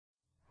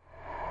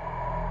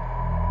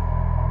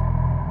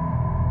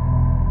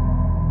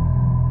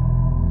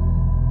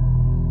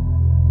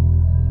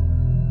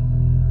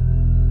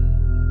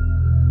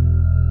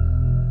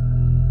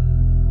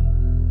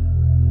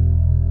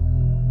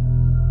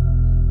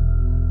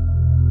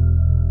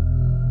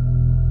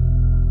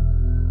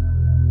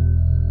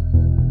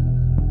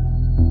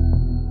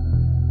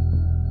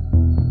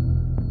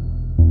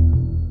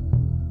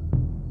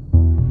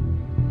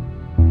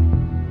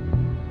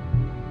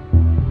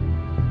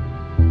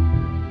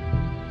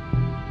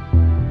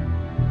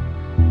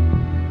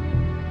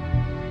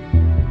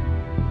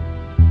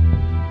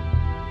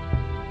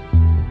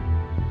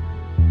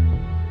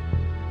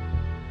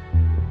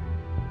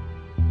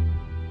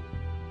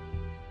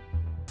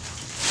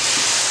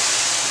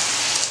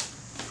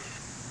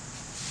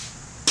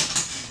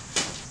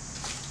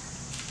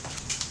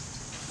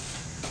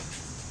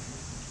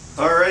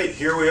Alright,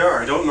 here we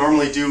are. I don't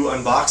normally do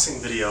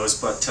unboxing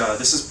videos, but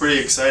this is pretty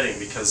exciting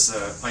because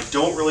I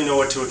don't really know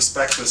what to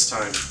expect this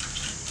time.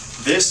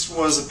 This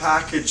was a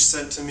package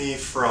sent to me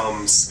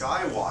from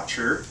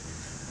Skywatcher.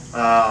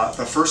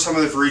 The first time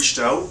they've reached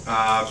out.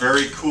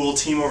 Very cool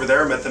team over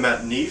there. I met them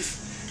at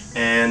NEAF,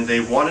 and they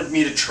wanted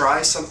me to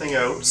try something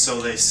out, so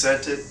they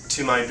sent it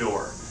to my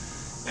door.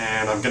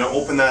 And I'm going to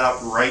open that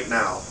up right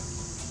now.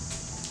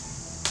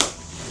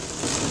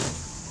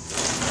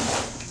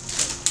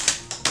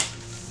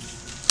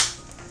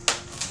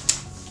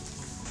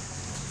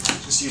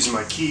 Just using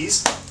my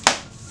keys.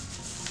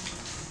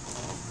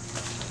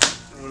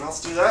 Anyone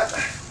else do that?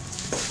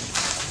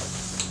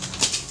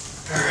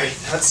 Alright,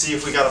 let's see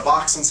if we got a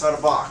box inside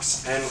a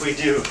box. And we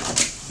do.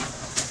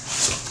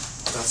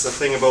 That's the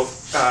thing about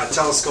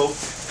telescope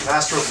and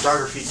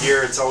astrophotography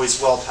gear. It's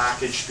always well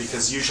packaged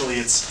because usually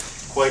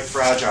it's quite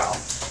fragile.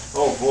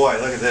 Oh boy,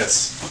 look at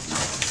this.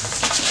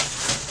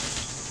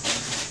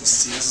 Let's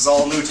see, this is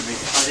all new to me.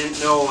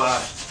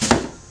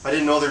 I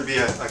didn't know there'd be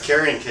a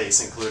carrying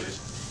case included.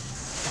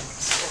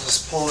 So I'll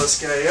just pull this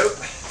guy out.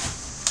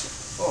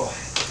 Oh,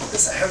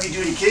 it's a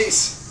heavy-duty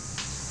case.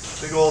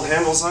 Big old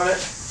handles on it.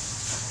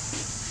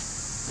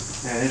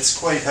 And it's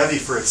quite heavy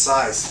for its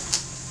size.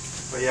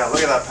 But yeah,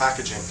 look at that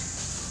packaging.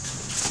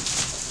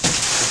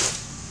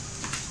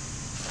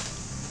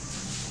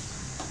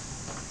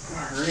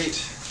 Alright.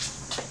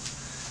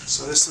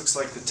 So this looks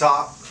like the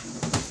top.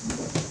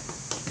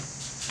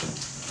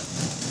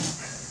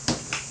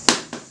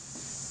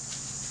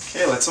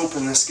 Okay, let's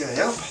open this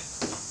guy up.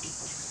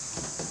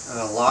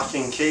 A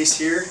locking case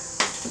here.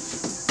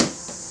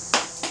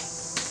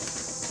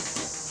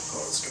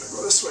 Oh, it's gonna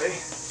go this way.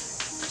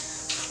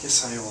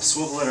 Guess I will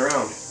swivel it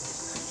around.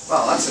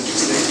 Wow, that's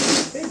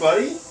interesting. Hey,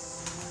 buddy.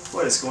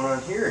 What is going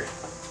on here?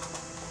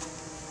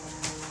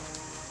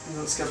 You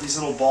know, it's got these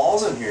little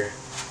balls in here.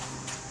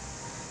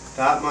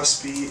 That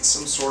must be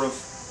some sort of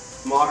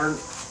modern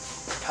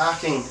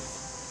packing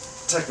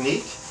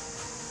technique.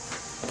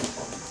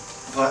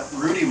 But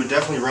Rudy would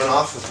definitely run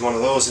off with one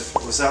of those if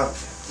it was out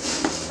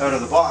of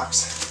the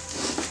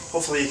box.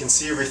 Hopefully you can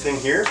see everything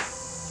here.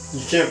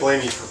 You can't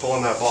blame me for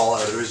pulling that ball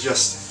out. It was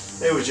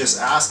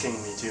just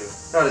asking me to.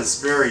 That is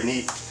very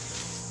neat.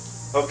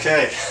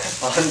 Okay,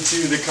 on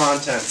to the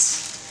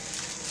contents.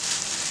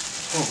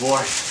 Oh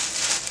boy.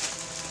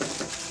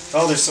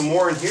 Oh, there's some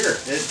more in here.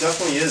 It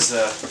definitely is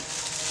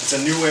it's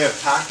a new way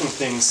of packing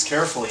things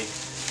carefully.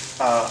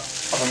 I'll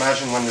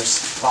imagine when there's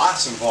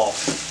glass involved.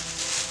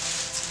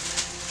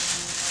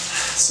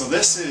 So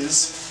this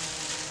is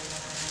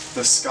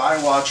the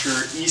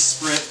Skywatcher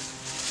Esprit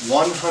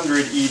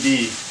 100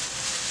 ED.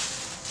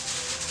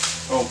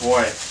 Oh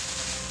boy.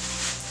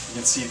 You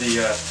can see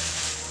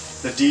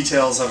the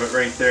details of it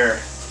right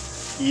there.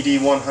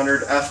 ED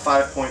 100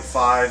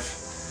 f5.5,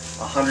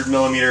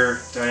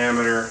 100mm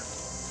diameter,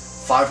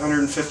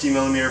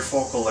 550mm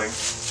focal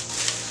length.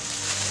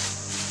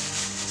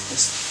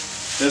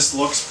 This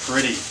looks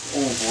pretty.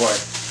 Oh boy.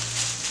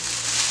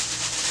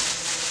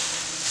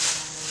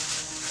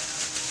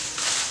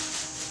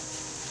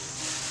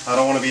 I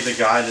don't want to be the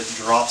guy that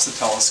drops the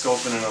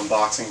telescope in an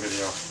unboxing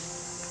video.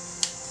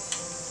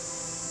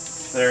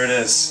 There it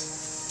is.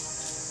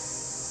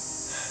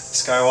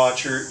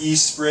 Skywatcher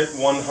Esprit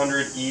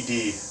 100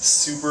 ED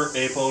Super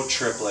APO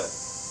Triplet.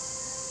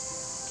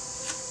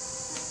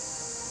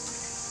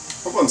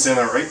 Hope I'm saying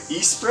that right.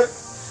 Esprit?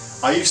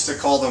 I used to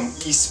call them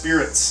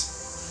E-Spirits.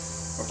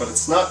 But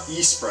it's not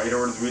Esprit,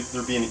 or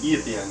there'd be an E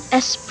at the end.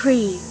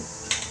 Esprit.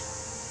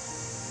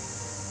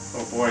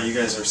 Oh boy, you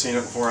guys are seeing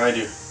it before I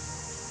do.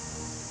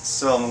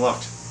 Still haven't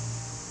looked.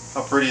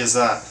 How pretty is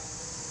that?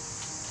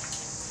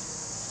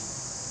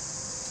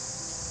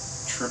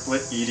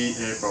 Triplet ED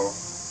APO.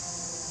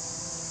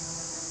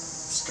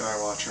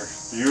 Skywatcher.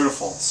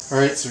 Beautiful.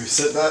 Alright, so we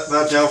set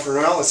that down for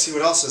now. Let's see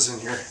what else is in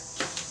here.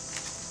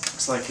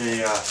 Looks like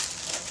a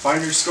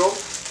Finderscope.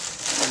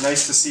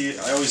 Nice to see.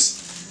 I always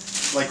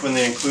like when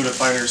they include a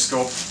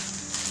Finderscope.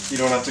 You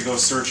don't have to go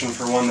searching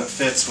for one that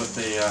fits with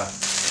the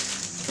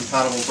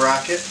compatible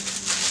bracket.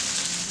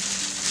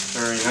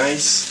 Very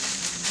nice.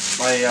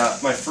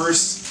 My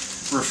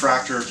first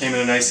refractor came in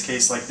a nice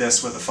case like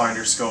this with a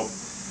Finderscope,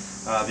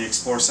 the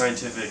Explore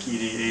Scientific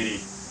ED80.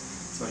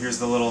 So here's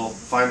the little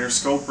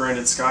Finderscope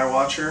branded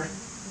Skywatcher,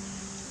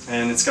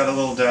 and it's got a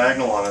little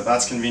diagonal on it.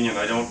 That's convenient.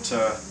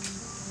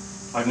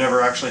 I've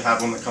never actually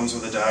had one that comes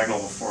with a diagonal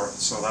before,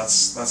 so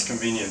that's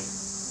convenient.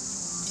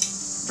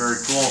 Very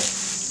cool.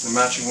 The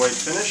matching white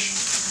finish.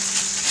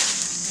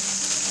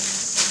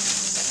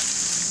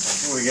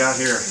 What do we got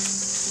here?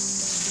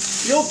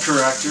 Field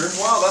corrector.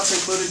 Wow, that's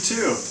included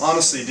too.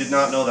 Honestly, did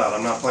not know that.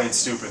 I'm not playing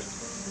stupid.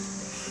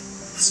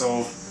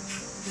 So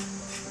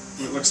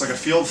it looks like a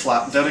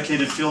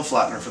dedicated field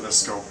flattener for this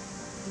scope.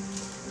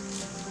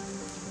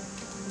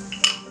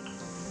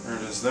 There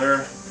it is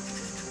there.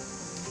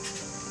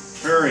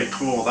 Very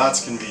cool.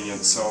 That's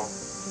convenient. So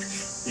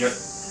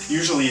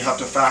usually you have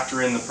to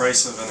factor in the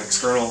price of an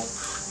external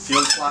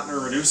field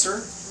flattener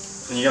reducer,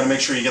 and you got to make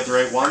sure you get the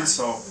right one.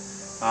 So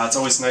it's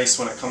always nice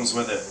when it comes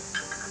with it.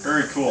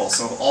 Very cool.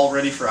 So all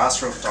ready for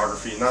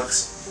astrophotography. And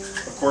that's,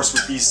 of course,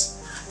 what these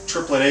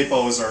triplet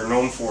APOs are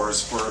known for,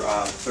 is for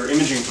their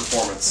imaging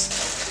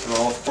performance. And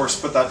I'll of course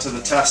put that to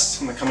the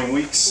test in the coming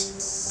weeks.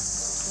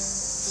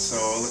 So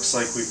it looks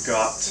like we've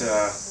got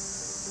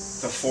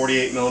the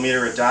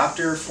 48mm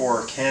adapter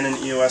for Canon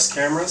EOS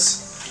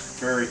cameras.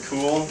 Very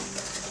cool.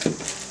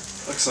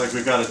 Looks like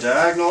we've got a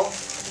diagonal,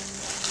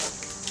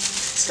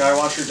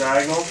 Skywatcher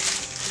diagonal.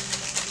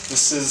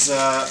 This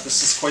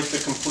is quite the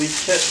complete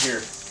kit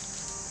here.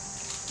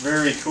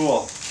 Very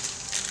cool.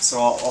 So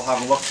I'll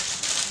have a look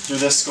through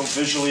this scope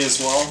visually as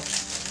well.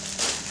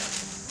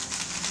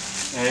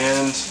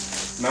 And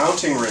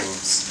mounting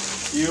rings.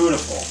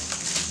 Beautiful.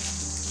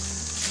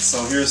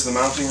 So here's the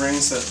mounting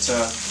rings that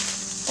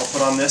I'll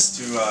put on this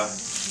to,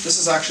 this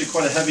is actually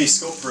quite a heavy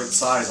scope for its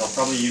size. I'll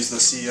probably use the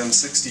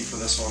CM60 for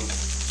this one.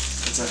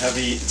 It's a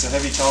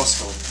heavy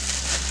telescope.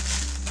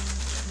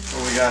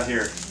 What do we got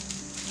here?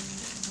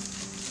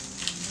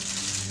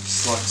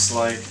 This looks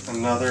like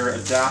another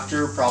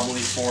adapter,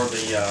 probably for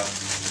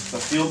the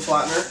field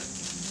flattener,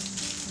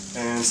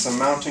 and some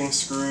mounting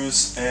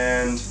screws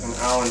and an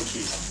Allen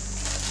key.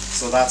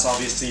 So that's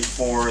obviously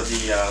for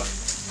the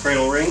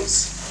cradle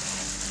rings.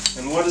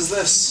 And what is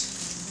this?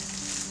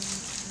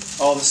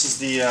 Oh, this is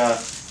the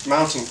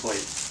mounting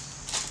plate.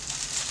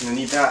 I'm gonna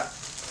need that.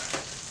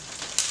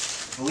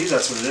 I believe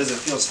that's what it is. It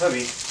feels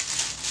heavy.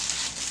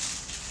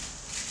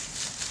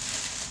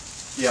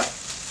 Yeah.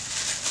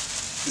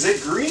 Is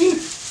it green?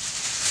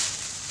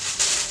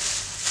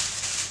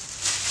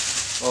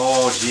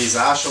 Oh geez,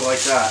 Ash will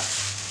like that.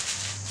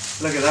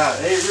 Look at that.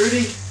 Hey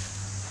Rudy,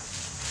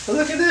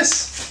 look at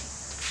this.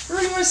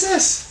 Rudy, what's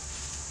this?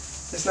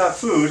 It's not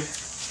food.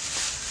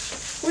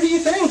 What do you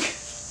think?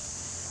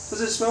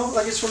 Does it smell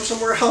like it's from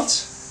somewhere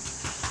else?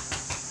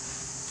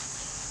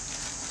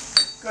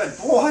 Good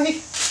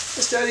boy.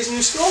 It's Daddy's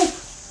new scope.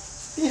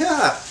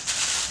 Yeah.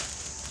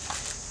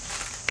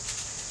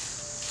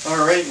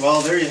 Alright,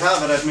 well there you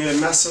have it. I've made a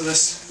mess of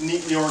this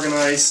neatly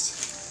organized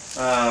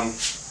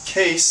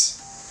case.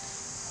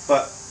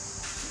 But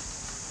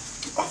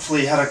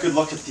hopefully you had a good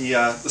look at the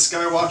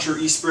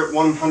Skywatcher Esprit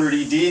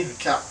 100ED. The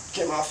cap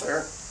came off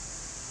there.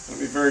 I'll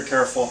be very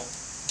careful.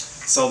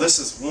 So this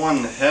is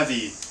one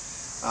heavy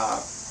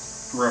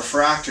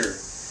refractor.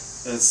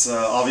 It's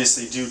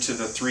obviously due to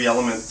the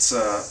 3-element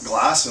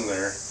glass in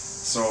there.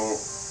 So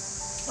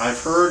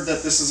I've heard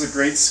that this is a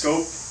great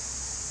scope,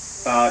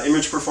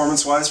 image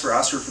performance wise, for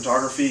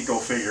astrophotography. Go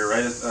figure,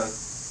 right?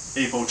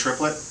 APO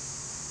Triplet.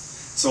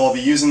 So I'll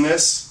be using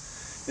this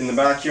in the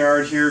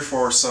backyard here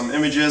for some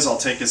images. I'll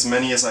take as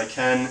many as I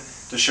can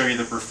to show you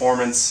the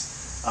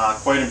performance.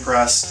 Quite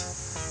impressed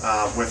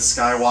with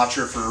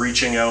Skywatcher for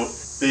reaching out.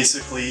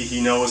 Basically,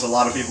 he knows a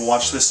lot of people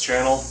watch this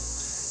channel.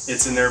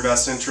 It's in their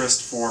best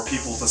interest for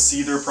people to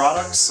see their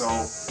products, so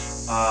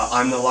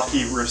I'm the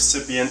lucky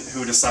recipient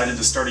who decided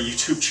to start a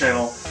YouTube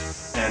channel,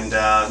 and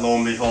lo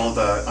and behold,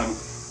 I'm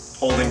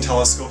holding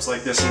telescopes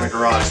like this in the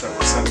garage that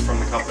were sent from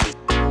the company.